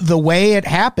the way it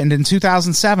happened in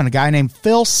 2007, a guy named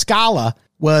Phil Scala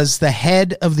was the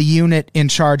head of the unit in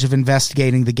charge of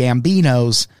investigating the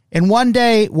Gambinos. And one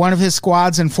day, one of his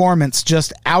squad's informants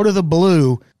just out of the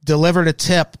blue delivered a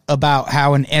tip about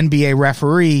how an NBA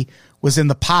referee was in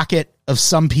the pocket of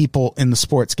some people in the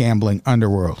sports gambling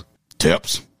underworld.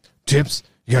 Tips? You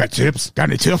got tips? Got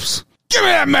any tips? Give me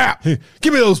that map. Hey,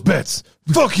 give me those bets.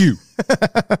 Fuck you.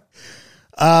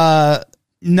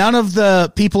 None of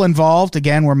the people involved,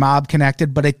 again, were mob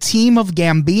connected, but a team of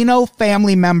Gambino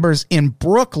family members in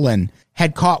Brooklyn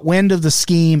had caught wind of the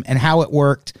scheme and how it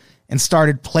worked and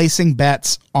started placing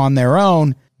bets on their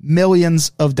own,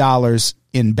 millions of dollars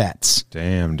in bets.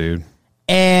 Damn, dude.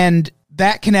 And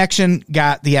that connection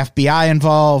got the FBI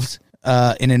involved.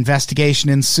 An investigation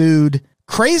ensued.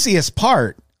 Craziest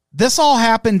part, this all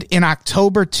happened in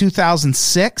October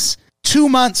 2006. 2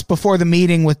 months before the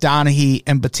meeting with Donaghy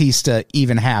and Batista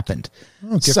even happened.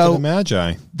 Oh, gift of the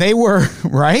Magi. They were,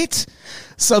 right?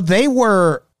 So they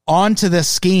were onto this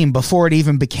scheme before it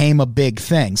even became a big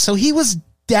thing. So he was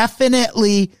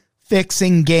definitely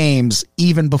fixing games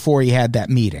even before he had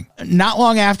that meeting. Not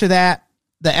long after that,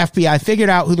 the FBI figured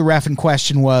out who the ref in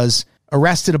question was,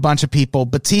 arrested a bunch of people.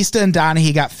 Batista and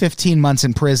Donaghy got 15 months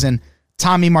in prison.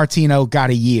 Tommy Martino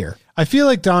got a year. I feel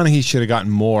like Donaghy should have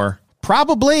gotten more.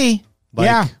 Probably.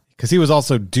 Yeah. Because he was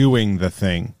also doing the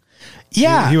thing.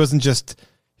 Yeah. He wasn't just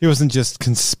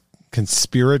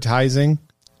conspiratizing.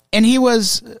 And he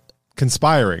was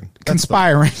conspiring.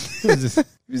 Conspiring. He wasn't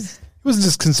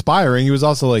just conspiring. He was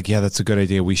also like, yeah, that's a good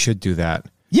idea. We should do that.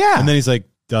 Yeah. And then he's like,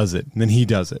 does it. And then he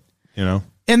does it, you know?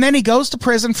 And then he goes to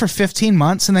prison for 15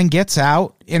 months and then gets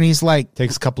out. And he's like,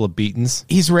 takes a couple of beatings.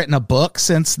 He's written a book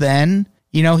since then.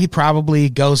 You know, he probably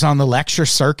goes on the lecture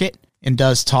circuit and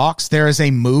does talks. There is a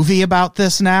movie about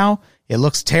this now. It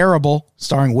looks terrible,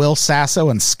 starring Will Sasso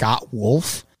and Scott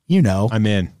Wolf. You know. I'm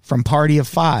in. From Party of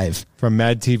Five. From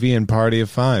Mad TV and Party of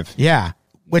Five. Yeah.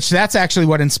 Which that's actually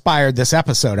what inspired this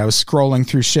episode. I was scrolling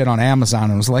through shit on Amazon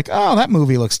and was like, oh, that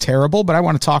movie looks terrible, but I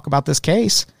want to talk about this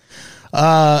case.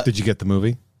 Did you get the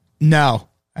movie? No,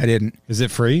 I didn't. Is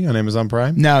it free on Amazon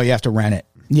Prime? No, you have to rent it.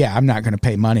 Yeah, I'm not going to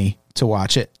pay money to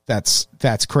watch it. That's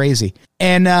crazy.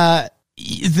 And the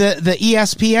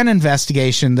ESPN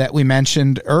investigation that we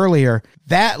mentioned earlier,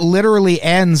 that literally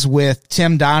ends with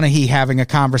Tim Donaghy having a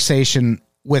conversation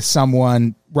with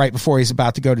someone right before he's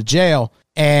about to go to jail.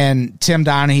 And Tim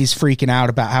Donaghy's freaking out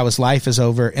about how his life is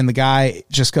over. And the guy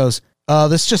just goes,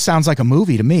 this just sounds like a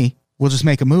movie to me. We'll just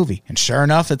make a movie. And sure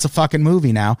enough, it's a fucking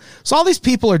movie now. So all these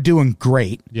people are doing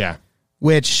great. Yeah.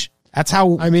 Which that's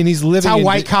how, I mean, he's living. That's how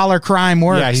white collar crime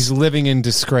works. Yeah. He's living in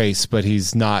disgrace, but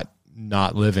he's not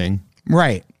living.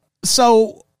 Right.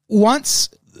 So once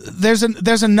there's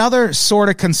another sort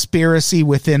of conspiracy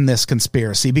within this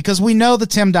conspiracy, because we know the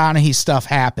Tim Donaghy stuff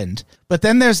happened, but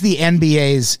then there's the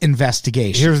NBA's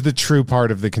investigation. Here's the true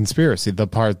part of the conspiracy, the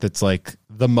part that's like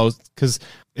the most, because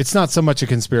it's not so much a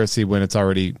conspiracy when it's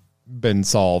already been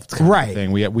solved, kind of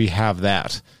thing. We have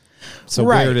that. So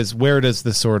where does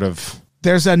the sort of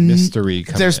mystery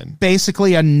come there's in?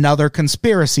 Basically another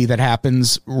conspiracy that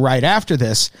happens right after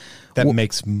this. That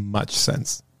makes much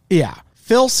sense. Yeah.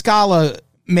 Phil Scala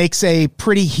makes a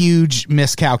pretty huge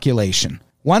miscalculation.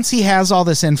 Once he has all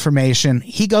this information,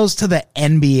 he goes to the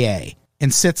NBA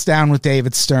and sits down with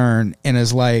David Stern and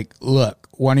is like, look,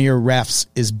 one of your refs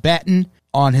is betting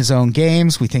on his own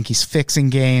games. We think he's fixing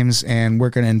games and we're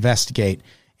going to investigate.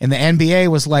 And the NBA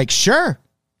was like, sure.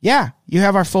 Yeah, you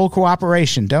have our full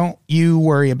cooperation. Don't you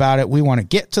worry about it. We want to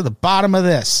get to the bottom of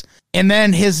this. And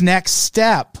then his next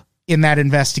step in that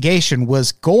investigation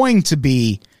was going to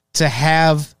be to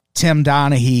have Tim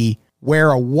Donaghy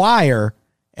wear a wire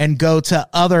and go to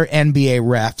other NBA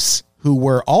refs who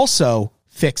were also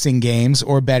fixing games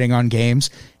or betting on games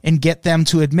and get them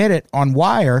to admit it on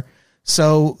wire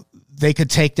so they could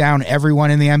take down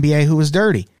everyone in the NBA who was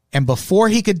dirty. And before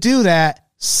he could do that,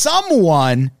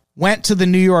 someone went to the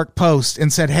New York Post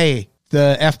and said, hey,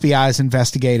 the FBI is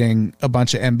investigating a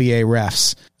bunch of NBA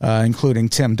refs, including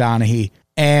Tim Donaghy.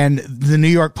 And the New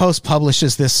York Post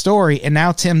publishes this story, and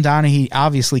now Tim Donaghy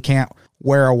obviously can't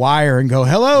wear a wire and go,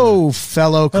 hello,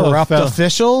 fellow corrupt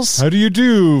officials. How do you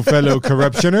do, fellow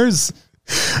corruptioners?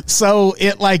 So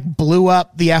it like blew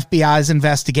up the FBI's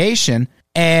investigation,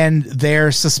 and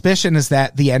their suspicion is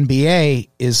that the NBA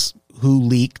is who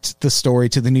leaked the story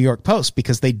to the New York Post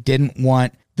because they didn't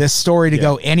want this story to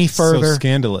go any further. So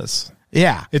scandalous.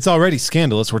 Yeah. It's already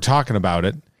scandalous. We're talking about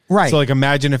it. Right. So like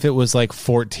imagine if it was like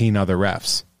 14 other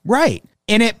refs. Right.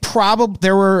 And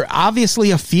there were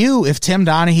obviously a few, if Tim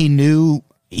Donaghy knew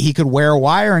he could wear a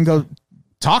wire and go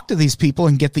talk to these people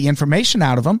and get the information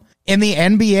out of them. And the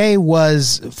NBA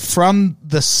was from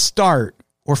the start,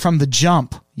 or from the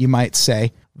jump, you might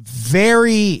say,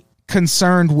 very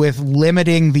concerned with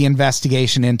limiting the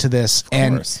investigation into this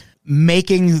and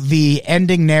making the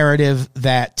ending narrative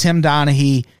that Tim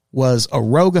Donaghy was a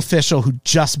rogue official who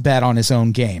just bet on his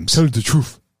own games. Tell the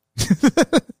truth.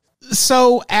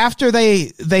 So after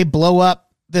they blow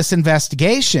up this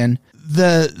investigation,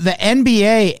 the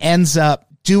NBA ends up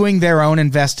doing their own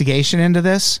investigation into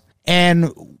this. And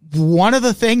one of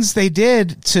the things they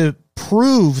did to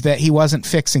prove that he wasn't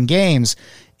fixing games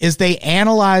is they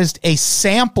analyzed a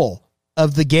sample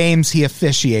of the games he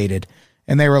officiated.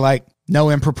 And they were like, no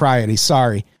impropriety,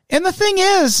 sorry. And the thing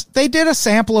is, they did a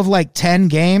sample of like 10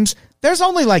 games. There's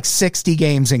only like 60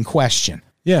 games in question.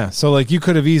 Yeah, so like you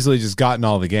could have easily just gotten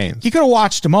all the games. You could have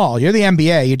watched them all. You're the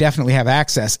NBA. You definitely have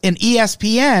access. And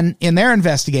ESPN, in their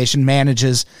investigation,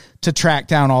 manages to track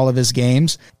down all of his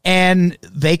games. And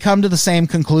they come to the same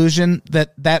conclusion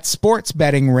that sports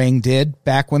betting ring did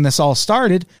back when this all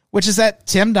started, which is that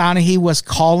Tim Donaghy was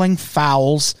calling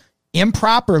fouls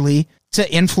improperly to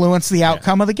influence the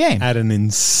outcome of the game. At an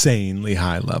insanely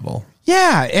high level.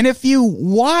 Yeah, and if you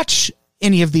watch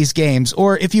any of these games,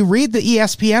 or if you read the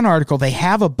ESPN article, they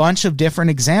have a bunch of different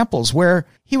examples where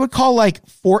he would call like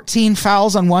 14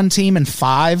 fouls on one team and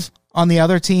 5 on the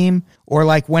other team, or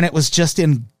like when it was just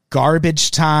in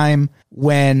garbage time,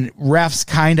 when refs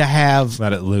kind of have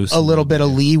let it loose a little bit of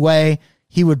leeway,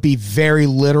 he would be very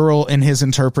literal in his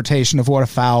interpretation of what a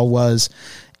foul was.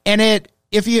 And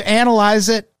if you analyze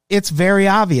it, it's very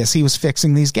obvious he was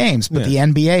fixing these games, but the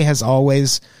NBA has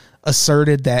always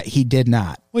asserted that he did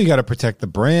not. Well, you got to protect the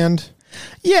brand.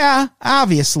 Yeah,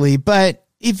 obviously, but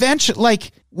eventually,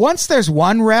 like, once there's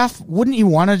one ref, wouldn't you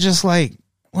want to just like,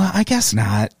 well, I guess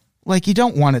not. Like, you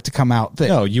don't want it to come out that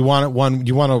No, you want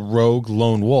a rogue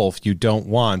lone wolf. You don't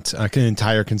want an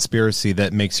entire conspiracy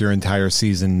that makes your entire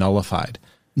season nullified.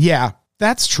 Yeah,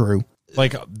 that's true.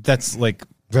 Like, that's like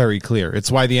very clear.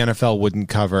 It's why the NFL wouldn't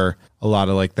cover a lot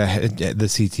of like the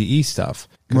CTE stuff.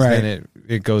 'Cause Right. then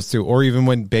it goes through, or even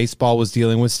when baseball was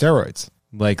dealing with steroids,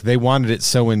 like they wanted it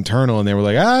so internal and they were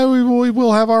like, we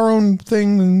will have our own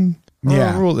thing and our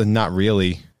own rules. And not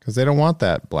really, because they don't want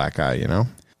that black eye, you know?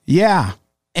 Yeah.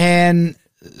 And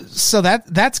so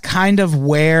that's kind of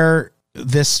where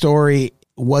this story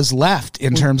was left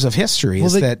in terms of history,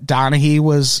 is that Donaghy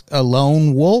was a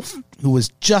lone wolf who was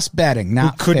just betting,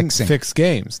 not couldn't fixing. fix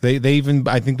games. They even,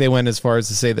 I think they went as far as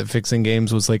to say that fixing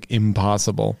games was like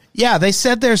impossible. Yeah, they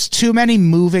said there's too many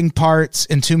moving parts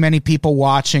and too many people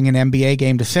watching an NBA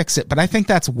game to fix it, but I think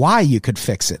that's why you could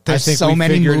fix it. There's so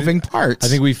many moving parts. I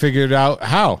think we figured out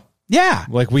how. Yeah.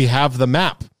 Like, we have the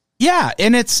map. Yeah,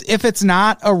 and if it's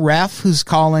not a ref who's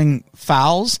calling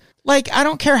fouls, like, I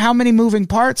don't care how many moving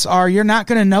parts are, you're not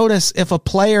going to notice if a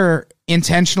player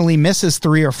intentionally misses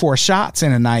 3 or 4 shots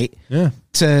in a night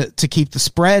to keep the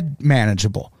spread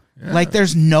manageable. Yeah. Like,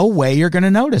 there's no way you're going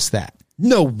to notice that.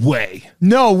 No way.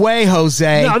 No way,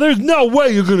 Jose. No, there's no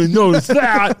way you're going to notice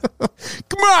that.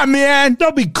 Come on, man.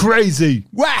 Don't be crazy.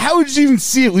 Wow, how would you even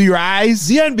see it with your eyes?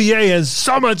 The NBA has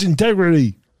so much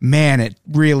integrity. Man, it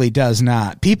really does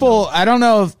not. People, I don't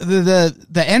know if the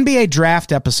NBA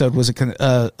draft episode was a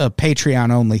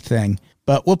Patreon only thing,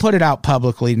 but we'll put it out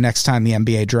publicly next time the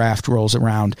NBA draft rolls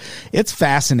around. It's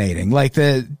fascinating. Like,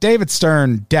 the David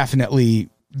Stern, definitely,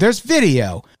 there's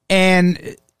video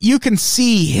and you can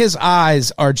see his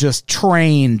eyes are just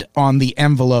trained on the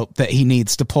envelope that he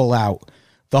needs to pull out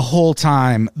the whole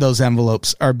time those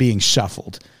envelopes are being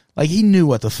shuffled. Like, he knew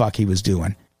what the fuck he was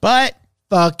doing. But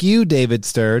fuck you, David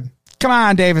Stern. Come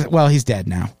on, David. Well, he's dead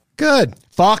now. Good.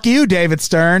 Fuck you, David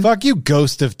Stern. Fuck you,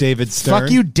 ghost of David Stern.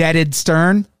 Fuck you, deaded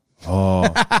Stern. Oh.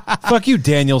 Fuck you,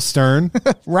 Daniel Stern.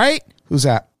 Right? Who's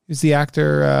that? He's the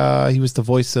actor. He was the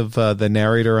voice of the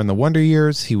narrator on The Wonder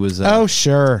Years. He was. Oh,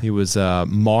 sure. He was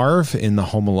Marv in the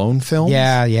Home Alone films.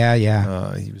 Yeah.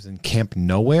 He was in Camp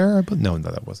Nowhere. But no,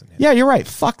 that wasn't him. Yeah, you're right.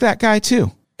 Fuck that guy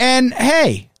too. And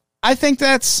hey, I think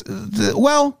that's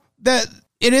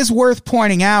it is worth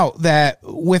pointing out that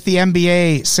with the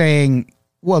NBA saying,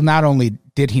 well, not only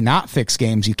did he not fix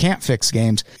games, you can't fix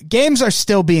games. Games are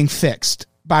still being fixed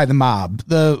by the mob.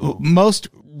 The most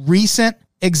recent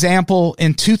example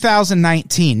in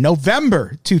 2019,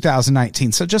 November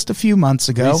 2019, so just a few months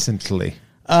ago. Recently.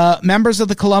 Members of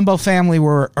the Colombo family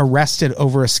were arrested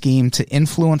over a scheme to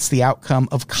influence the outcome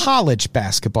of college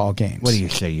basketball games. What do you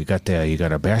say? You got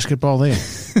a basketball there?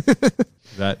 Is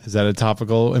that a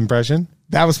topical impression?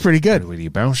 That was pretty good. Where do you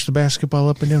bounce the basketball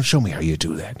up and down? Show me how you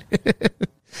do that.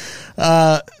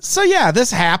 So yeah,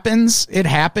 this happens. It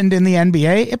happened in the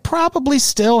NBA. It probably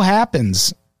still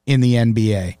happens in the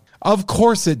NBA. Of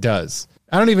course it does.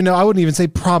 I don't even know. I wouldn't even say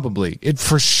probably. It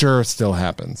for sure still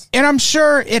happens. And I'm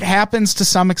sure it happens to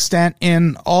some extent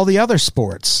in all the other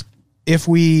sports. If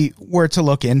we were to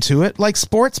look into it, like,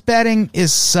 sports betting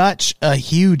is such a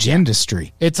huge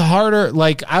industry. It's harder.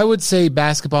 Like, I would say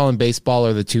basketball and baseball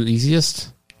are the two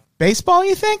easiest. Baseball,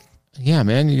 you think? Yeah,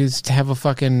 man. You just have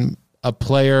a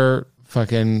player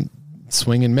fucking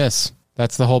swing and miss.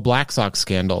 That's the whole Black Sox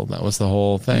scandal. That was the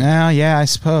whole thing. Yeah, I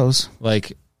suppose.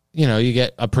 Like, you know, you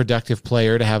get a productive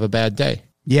player to have a bad day.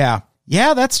 Yeah,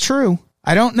 that's true.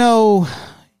 I don't know.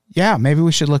 Yeah, maybe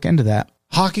we should look into that.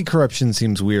 Hockey corruption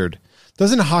seems weird.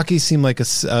 Doesn't hockey seem like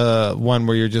a one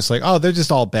where you're just like, oh, they're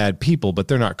just all bad people, but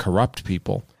they're not corrupt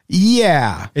people?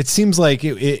 Yeah. It seems like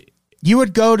you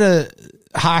would go to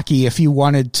hockey if you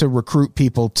wanted to recruit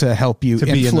people to help you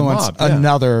influence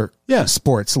another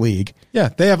sports league. Yeah,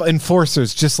 they have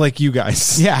enforcers just like you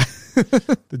guys. Yeah.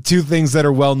 The two things that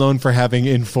are well known for having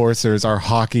enforcers are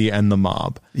hockey and the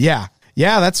mob. Yeah,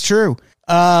 that's true.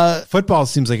 Football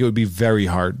seems like it would be very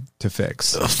hard to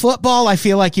fix. Football, I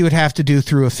feel like you would have to do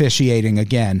through officiating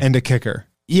again. And a kicker.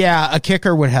 Yeah, a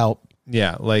kicker would help.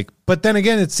 Yeah, but then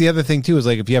again, it's the other thing too, is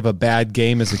like if you have a bad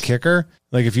game as a kicker,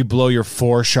 like if you blow your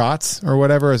 4 shots or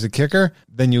whatever as a kicker,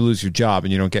 then you lose your job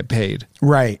and you don't get paid.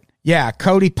 Right. Yeah,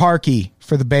 Cody Parkey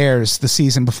for the Bears the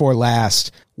season before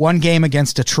last. One game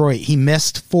against Detroit, he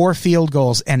missed 4 field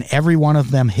goals and every one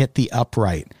of them hit the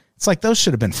upright. It's like those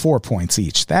should have been 4 points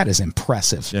each. That is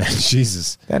impressive. Yeah,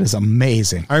 Jesus. That is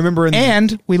amazing. I remember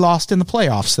and we lost in the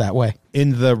playoffs that way.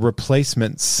 In The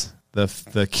Replacements, the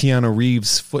Keanu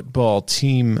Reeves football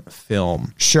team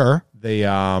film. Sure.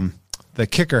 The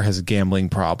kicker has a gambling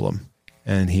problem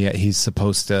and he's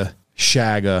supposed to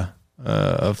shag a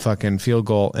fucking field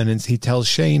goal, and he tells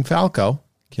Shane Falco,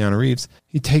 Keanu Reeves.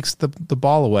 He takes the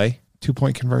ball away,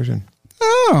 2-point conversion.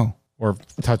 Oh. Or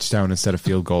touchdown instead of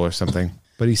field goal or something.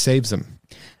 But he saves him.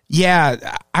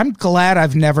 Yeah, I'm glad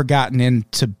I've never gotten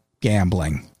into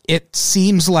gambling. It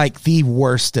seems like the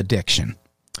worst addiction.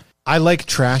 I like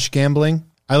trash gambling.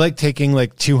 I like taking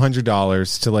like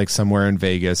 $200 to like somewhere in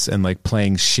Vegas and like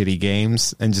playing shitty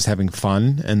games and just having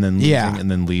fun and then losing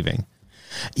and then leaving.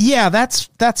 Yeah, that's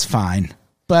fine.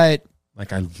 But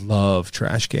like I love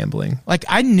trash gambling. Like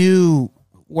I knew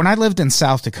when I lived in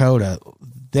South Dakota,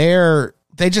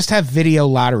 they just have video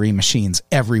lottery machines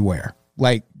everywhere.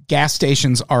 Like gas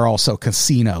stations are also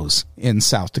casinos in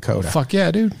South Dakota. Fuck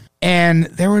yeah, dude. And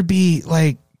there would be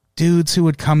like dudes who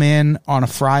would come in on a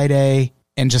Friday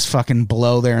and just fucking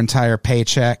blow their entire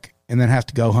paycheck and then have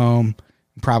to go home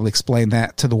and probably explain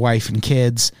that to the wife and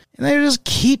kids. And they just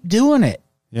keep doing it.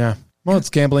 Yeah. Well,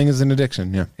 it's gambling is an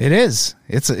addiction. Yeah, it is.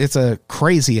 It's a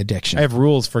crazy addiction. I have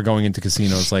rules for going into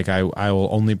casinos. Like I will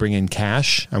only bring in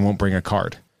cash. I won't bring a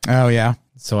card. Oh yeah.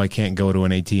 So I can't go to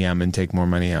an ATM and take more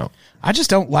money out. I just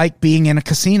don't like being in a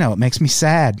casino. It makes me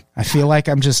sad. I feel like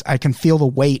I can feel the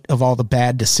weight of all the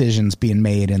bad decisions being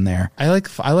made in there. I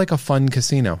like a fun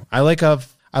casino. I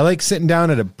like sitting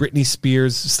down at a Britney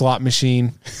Spears slot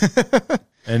machine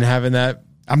and having that.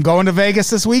 I'm going to Vegas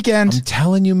this weekend. I'm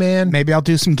telling you, man. Maybe I'll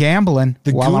do some gambling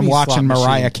while I'm watching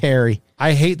Mariah Carey.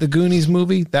 I hate the Goonies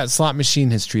movie. That slot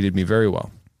machine has treated me very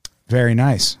well. Very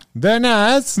nice. Very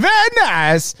nice. Very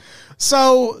nice.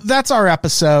 So that's our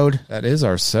episode. That is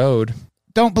our sode.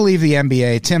 Don't believe the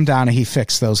NBA. Tim Donaghy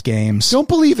fixed those games. Don't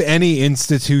believe any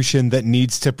institution that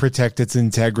needs to protect its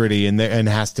integrity and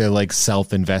has to like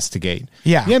self-investigate.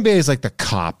 Yeah. The NBA is like the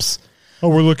cops. Oh,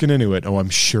 we're looking into it. Oh, I'm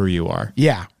sure you are.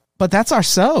 Yeah. But that's our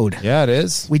sode. Yeah, it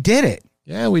is. We did it.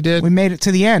 Yeah, we did. We made it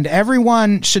to the end.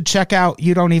 Everyone should check out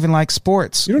You Don't Even Like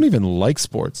Sports. You don't even like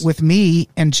sports. With me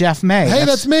and Jeff May. Hey,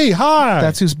 that's me. Hi.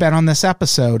 That's who's been on this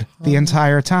episode the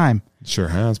entire time. Sure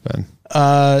has been.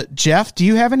 Jeff, do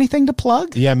you have anything to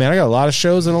plug? Yeah, man, I got a lot of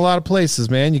shows in a lot of places,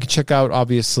 man. You can check out,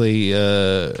 obviously,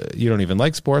 You Don't Even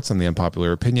Like Sports on the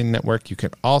Unpopular Opinion Network. You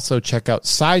can also check out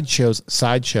Sideshow's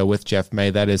Sideshow with Jeff May.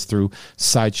 That is through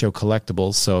Sideshow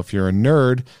Collectibles. So if you're a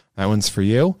nerd, that one's for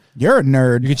you. You're a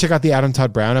nerd. You can check out the Adam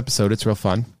Todd Brown episode. It's real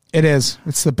fun. It is.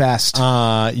 It's the best.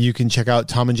 You can check out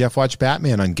Tom and Jeff Watch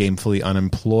Batman on Gamefully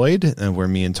Unemployed, where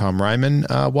me and Tom Ryman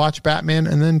watch Batman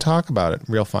and then talk about it.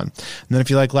 Real fun. And then if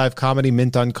you like live comedy,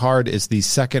 Mint on Card is the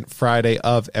second Friday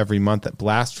of every month at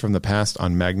Blast from the Past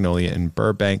on Magnolia in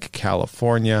Burbank,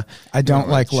 California. I don't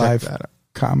like live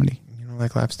comedy. You don't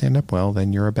like live stand-up? Well,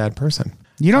 then you're a bad person.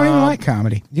 You don't even like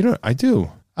comedy. You know, I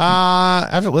do.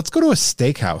 Let's go to a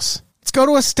steakhouse. Let's go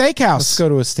to a steakhouse. Let's go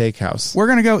to a steakhouse. We're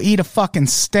going to go eat a fucking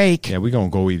steak. Yeah, we're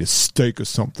going to go eat a steak or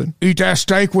something. Eat that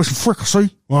steak with some fricassee.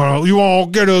 You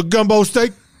want to get a gumbo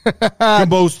steak?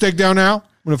 Gumbo steak down now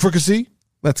with a fricassee?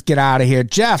 Let's get out of here.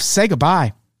 Jeff, say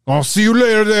goodbye. I'll see you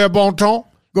later there, Bon Ton.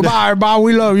 Goodbye, everybody.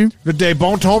 We love you. Good day,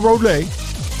 Bon Ton Road.